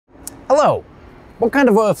Hello, what kind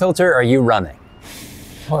of oil filter are you running?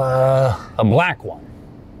 A black one.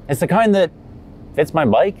 It's the kind that fits my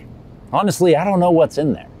bike. Honestly, I don't know what's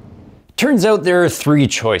in there. Turns out there are three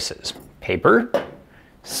choices: paper,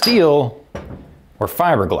 steel, or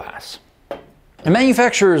fiberglass. And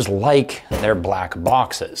manufacturers like their black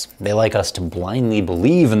boxes. They like us to blindly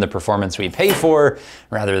believe in the performance we pay for,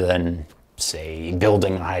 rather than, say,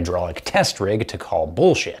 building a hydraulic test rig to call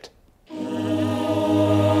bullshit.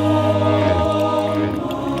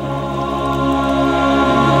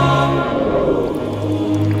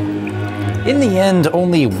 In the end,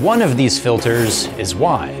 only one of these filters is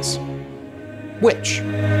wise. Which?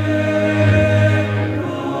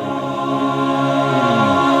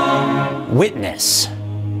 Witness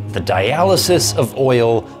the dialysis of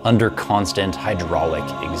oil under constant hydraulic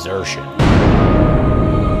exertion.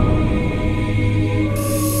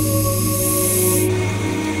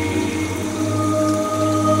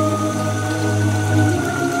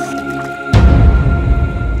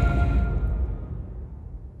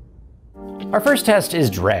 Our first test is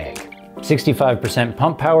drag. 65%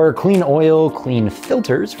 pump power, clean oil, clean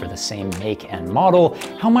filters for the same make and model.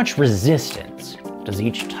 How much resistance does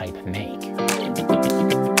each type make?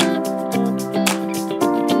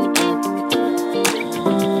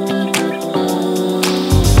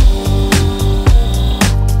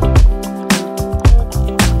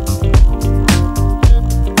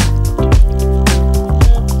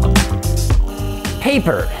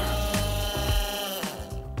 Paper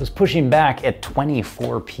was pushing back at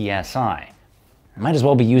 24 psi. Might as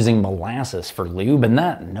well be using molasses for lube, and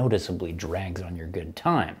that noticeably drags on your good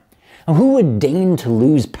time. Now, who would deign to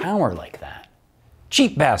lose power like that?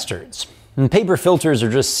 Cheap bastards. And paper filters are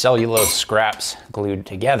just cellulose scraps glued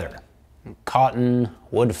together. Cotton,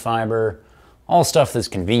 wood fiber, all stuff that's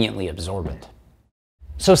conveniently absorbent.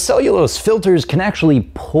 So cellulose filters can actually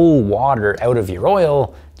pull water out of your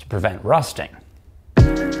oil to prevent rusting.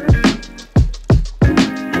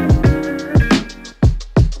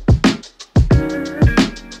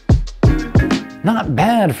 Not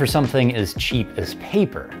bad for something as cheap as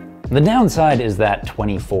paper. The downside is that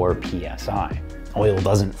 24 psi. Oil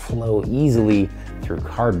doesn't flow easily through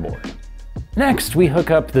cardboard. Next, we hook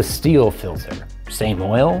up the steel filter. Same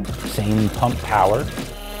oil, same pump power,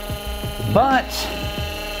 but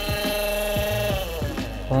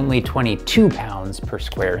only 22 pounds per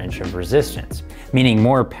square inch of resistance, meaning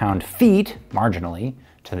more pound-feet, marginally,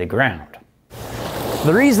 to the ground.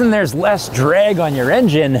 The reason there's less drag on your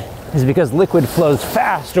engine is because liquid flows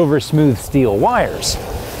fast over smooth steel wires.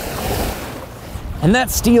 And that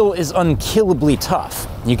steel is unkillably tough.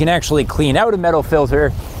 You can actually clean out a metal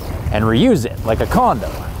filter and reuse it like a condo.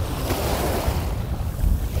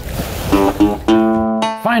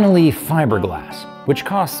 Finally, fiberglass, which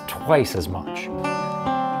costs twice as much.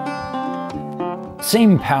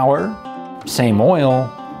 Same power, same oil,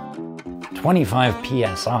 25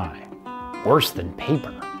 psi. Worse than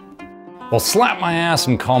paper. Well, slap my ass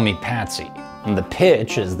and call me Patsy. And the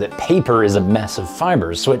pitch is that paper is a mess of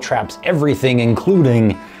fibers, so it traps everything,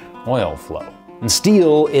 including oil flow. And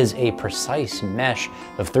steel is a precise mesh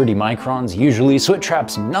of 30 microns usually, so it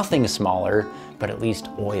traps nothing smaller, but at least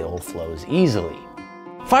oil flows easily.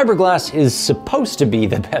 Fiberglass is supposed to be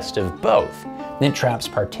the best of both. It traps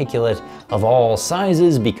particulate of all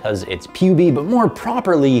sizes because it's puby, but more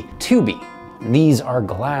properly, tubey. These are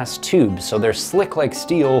glass tubes, so they're slick like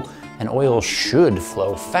steel, and oil should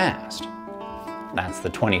flow fast. That's the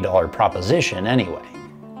 $20 proposition anyway.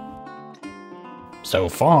 So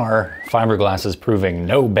far, fiberglass is proving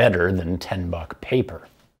no better than $10 paper.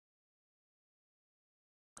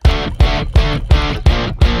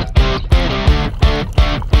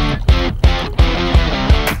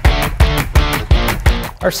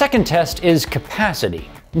 Our second test is capacity.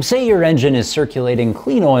 Say your engine is circulating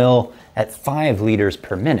clean oil at 5 liters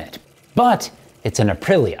per minute, but it's an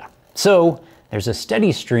Aprilia. So there's a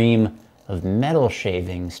steady stream of metal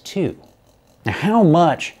shavings too. Now, how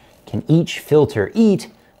much can each filter eat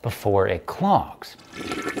before it clogs?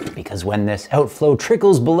 Because when this outflow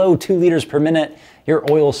trickles below 2 liters per minute, your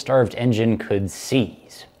oil-starved engine could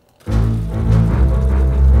seize.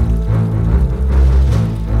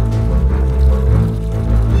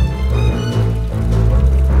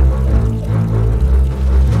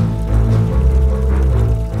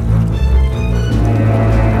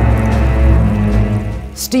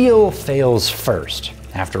 Steel fails first,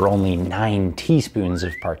 after only 9 teaspoons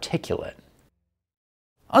of particulate.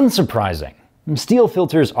 Unsurprising, steel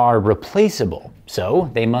filters are replaceable, so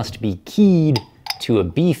they must be keyed to a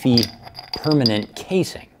beefy, permanent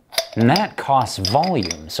casing. And that costs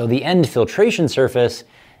volume, so the end filtration surface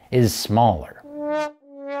is smaller.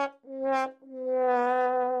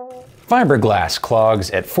 Fiberglass clogs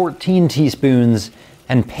at 14 teaspoons,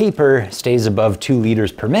 and paper stays above 2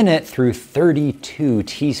 liters per minute through 32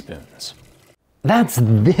 teaspoons. That's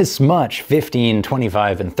this much 15,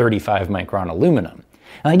 25, and 35 micron aluminum.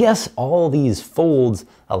 And I guess all these folds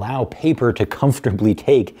allow paper to comfortably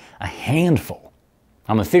take a handful.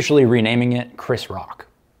 I'm officially renaming it Chris Rock.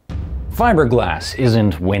 Fiberglass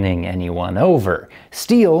isn't winning anyone over.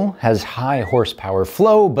 Steel has high horsepower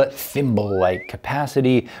flow but thimble-like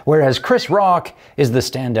capacity, whereas Chris Rock is the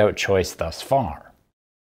standout choice thus far.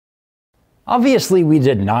 Obviously, we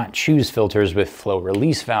did not choose filters with flow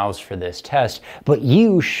release valves for this test, but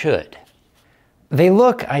you should. They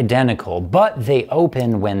look identical, but they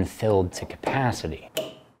open when filled to capacity.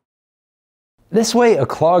 This way, a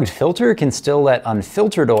clogged filter can still let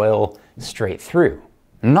unfiltered oil straight through.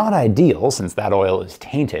 Not ideal, since that oil is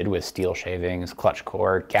tainted with steel shavings, clutch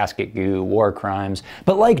core, gasket goo, war crimes,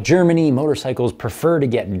 but like Germany, motorcycles prefer to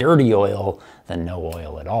get dirty oil than no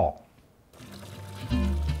oil at all.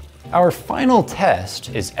 Our final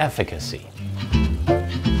test is efficacy.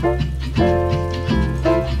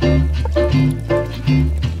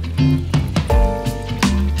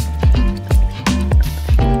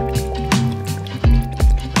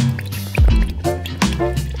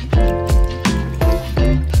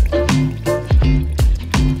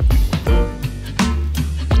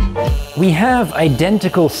 We have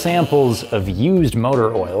identical samples of used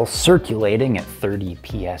motor oil circulating at 30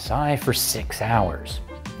 psi for 6 hours.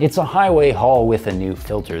 It's a highway haul with a new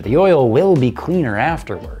filter. The oil will be cleaner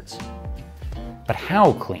afterwards. But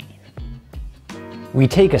how clean? We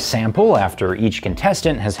take a sample after each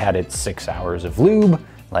contestant has had its 6 hours of lube,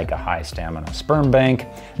 like a high stamina sperm bank.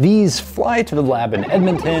 These fly to the lab in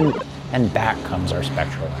Edmonton, and back comes our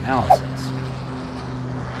spectral analysis.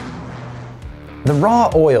 The raw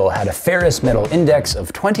oil had a ferrous metal index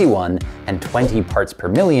of 21 and 20 parts per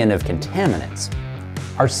million of contaminants.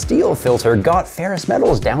 Our steel filter got ferrous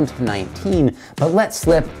metals down to 19, but let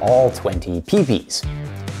slip all 20 pp's.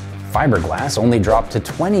 Fiberglass only dropped to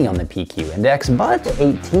 20 on the PQ index, but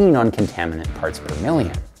 18 on contaminant parts per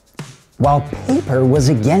million. While paper was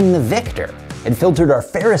again the victor. It filtered our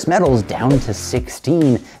ferrous metals down to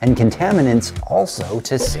 16 and contaminants also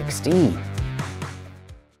to 16.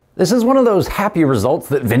 This is one of those happy results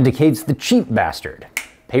that vindicates the cheap bastard.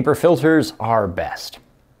 Paper filters are best.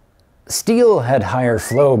 Steel had higher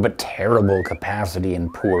flow but terrible capacity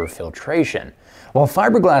and poor filtration, while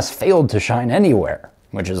fiberglass failed to shine anywhere,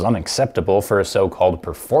 which is unacceptable for a so-called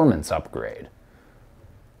performance upgrade.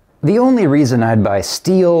 The only reason I'd buy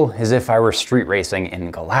steel is if I were street racing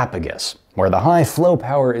in Galapagos, where the high flow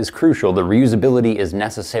power is crucial, the reusability is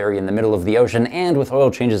necessary in the middle of the ocean, and with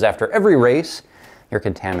oil changes after every race, your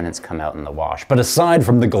contaminants come out in the wash. But aside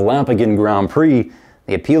from the Galapagos Grand Prix,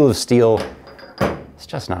 the appeal of steel is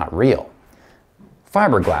just not real.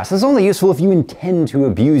 Fiberglass is only useful if you intend to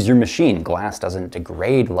abuse your machine. Glass doesn't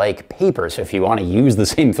degrade like paper, so if you want to use the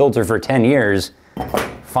same filter for 10 years,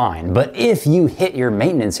 fine. But if you hit your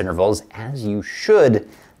maintenance intervals, as you should,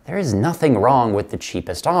 there is nothing wrong with the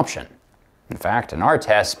cheapest option. In fact, in our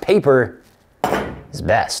tests, paper is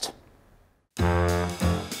best.